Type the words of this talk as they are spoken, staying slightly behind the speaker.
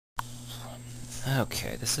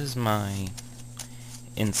Okay, this is my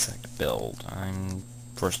insect build. I'm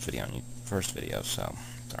first video, so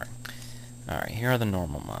sorry. Alright, here are the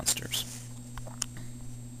normal monsters.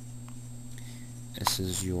 This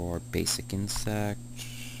is your basic insect.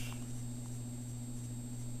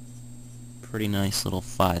 Pretty nice little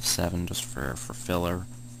 5/7 just for filler.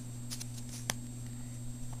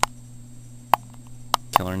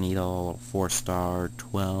 Killer Needle, 4-star,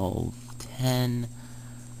 12, 10.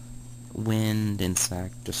 Wind,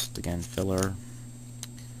 insect, just again filler.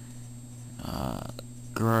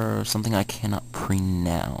 Something I cannot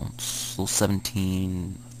pronounce. Little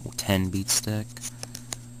 17, 10 beat stick.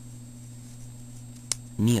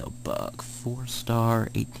 Neobug, 4-star,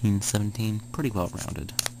 18, 17, pretty well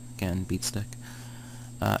rounded. Again, beat stick.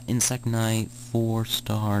 Insect Knight,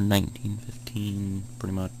 4-star, 19, 15,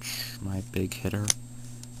 pretty much my big hitter,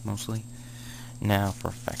 mostly. Now for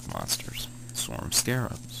effect monsters. Swarm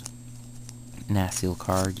Scarabs. Nasty little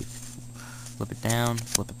card, you flip it down,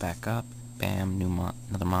 flip it back up, bam,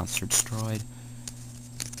 another monster destroyed.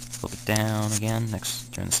 Flip it down again,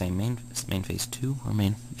 during the same main phase 2, or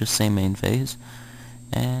just same main phase,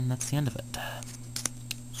 and that's the end of it.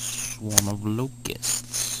 Swarm of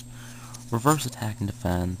Locusts. Reverse attack and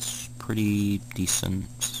defense, pretty decent,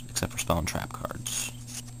 except for spell and trap cards.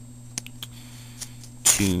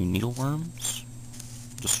 2 Needleworms,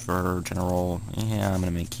 just for general, yeah, I'm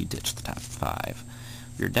gonna make you ditch the top 5.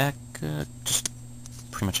 Your deck, just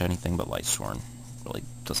pretty much anything but Lightsworn. Really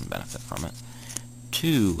doesn't benefit from it.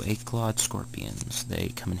 2 8-clawed Scorpions. They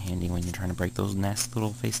come in handy when you're trying to break those nasty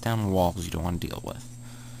little face-down walls you don't want to deal with.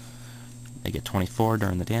 They get 24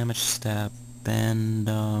 during the damage step, and,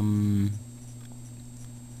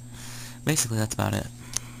 basically that's about it.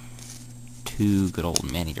 2 good old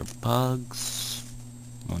man-eater bugs.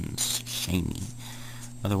 One's shiny.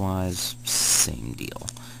 Otherwise, same deal.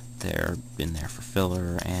 They're in there for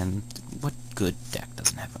filler, and what good deck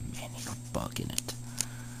doesn't have a man-eater bug in it?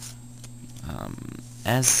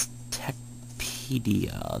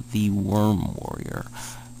 Aztecpedia, the Worm Warrior.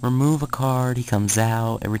 Remove a card, he comes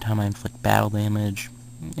out. Every time I inflict battle damage,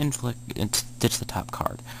 ditch the top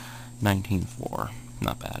card. 19-4,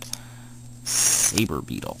 not bad. Saber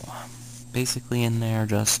Beetle. Basically in there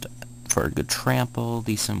just for a good trample,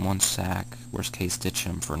 decent 1-sack. Worst case, ditch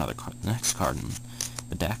him for another card. The next card in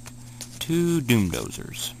the deck. 2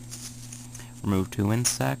 Doomdozers. Remove 2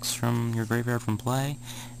 insects from your graveyard from play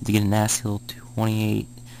to get a nasty little 28,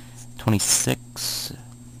 26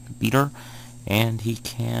 beater, and he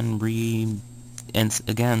can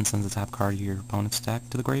again send the top card of your opponent's deck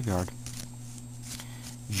to the graveyard.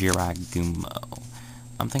 Yugioh.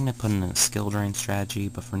 I'm thinking of putting in a skill drain strategy,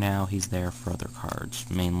 but for now he's there for other cards.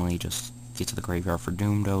 Mainly just get to the graveyard for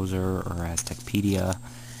Doomdozer or Aztecpedia,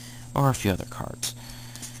 or a few other cards.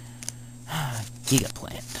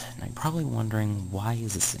 Gigaplant. Now you're probably wondering, why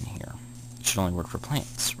is this in here? It should only work for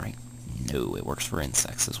plants, right? No, it works for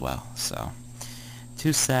insects as well. So,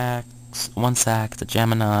 2 sacks, 1 sack, the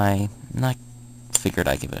Gemini, and I figured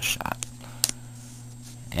I'd give it a shot.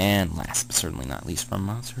 And last but certainly not least from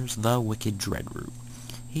monsters, the Wicked Dreadroot.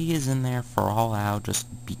 He is in there for all out, just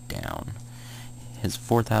beat down. His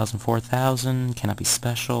 4,000 cannot be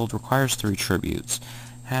specialed, requires 3 tributes.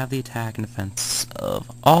 Have the attack and defense of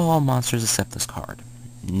all monsters except this card.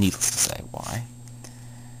 Needless to say why.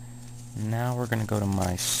 Now we're going to go to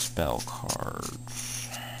my spell cards.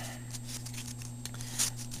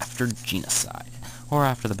 After Genocide, or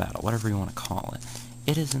after the battle, whatever you want to call it.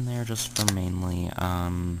 It is in there just for mainly,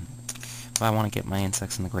 if I want to get my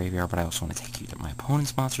insects in the graveyard, but I also want to take my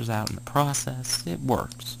opponent's monsters out in the process, it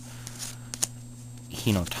works.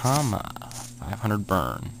 Hinotama, 500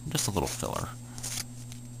 burn, just a little filler.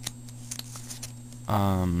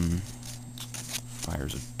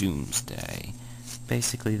 Fires of Doomsday,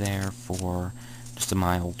 basically there for just a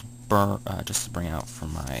mild burn, just to bring out for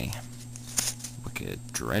my Wicked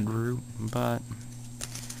Dreadroot, but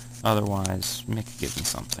otherwise, Mick could give me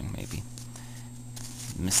something, maybe.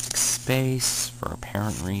 Mystic Space, for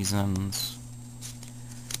apparent reasons.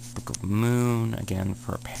 Book of Moon, again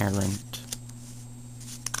for apparent.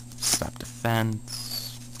 Stop Defense.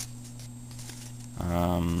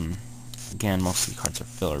 Again, most of the cards are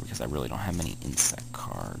filler because I really don't have many insect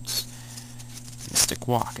cards. Mystic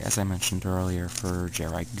Walk, as I mentioned earlier, for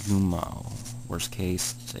Yugioh. Worst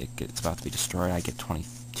case, it's about to be destroyed, I get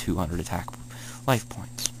 2,200 attack life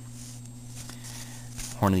points.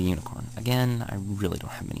 Horn of the Unicorn. Again, I really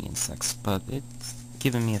don't have many insects, but it's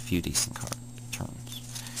given me a few decent turns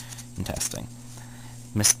in testing.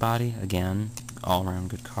 Mist Body, again, all-around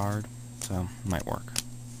good card, so might work.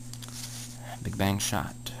 Big Bang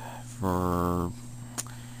Shot, for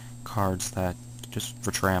cards that just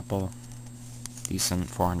for trample. Decent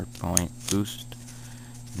 400 point boost.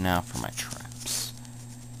 Now for my traps.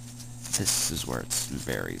 This is where it's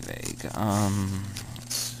very vague.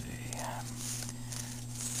 Let's see.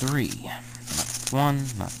 3. Not 1,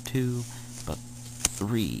 not 2, but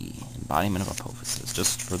 3. Embodiment of Apophysis.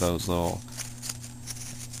 Just for those little...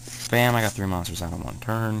 Bam, I got 3 monsters out in 1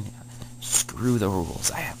 turn. Screw the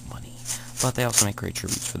rules, I have money. But they also make great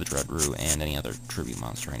tributes for the Dread Rue and any other tribute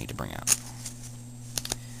monster I need to bring out.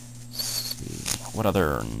 Let's see. What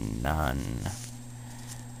other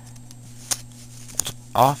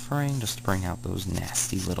offering, just to bring out those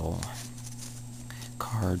nasty little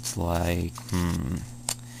cards like,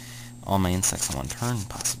 all my insects on 1 turn,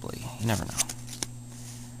 possibly. You never know.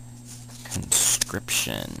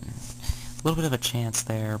 Conscription. A little bit of a chance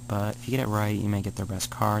there, but if you get it right, you may get their best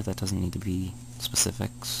card. That doesn't need to be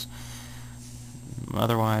specifics.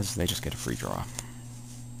 Otherwise, they just get a free draw. A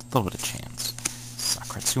little bit of chance.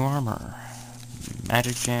 Sakretsu Armor.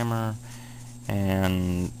 Magic Jammer.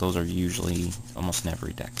 And those are usually almost in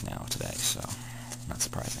every deck now today, so not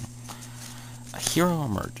surprising. A hero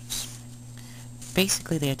emerges.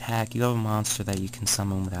 Basically, they attack. You have a monster that you can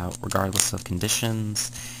summon without, regardless of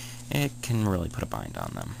conditions. It can really put a bind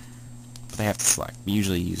on them. But they have to select. We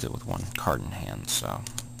usually use it with 1 card in hand, so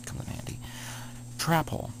it comes in handy. Trap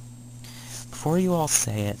Hole. Before you all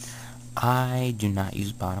say it, I do not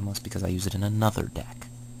use Bottomless because I use it in another deck.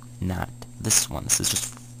 Not this one. This is just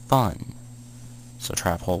fun. So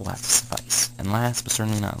Trap Hole will have to suffice. And last, but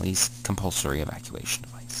certainly not least, Compulsory Evacuation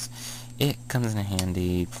Device. It comes in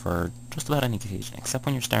handy for just about any occasion, except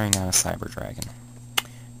when you're staring down a Cyber Dragon.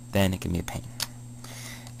 Then it can be a pain.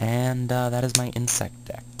 And that is my insect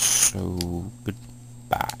deck. So,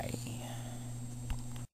 goodbye.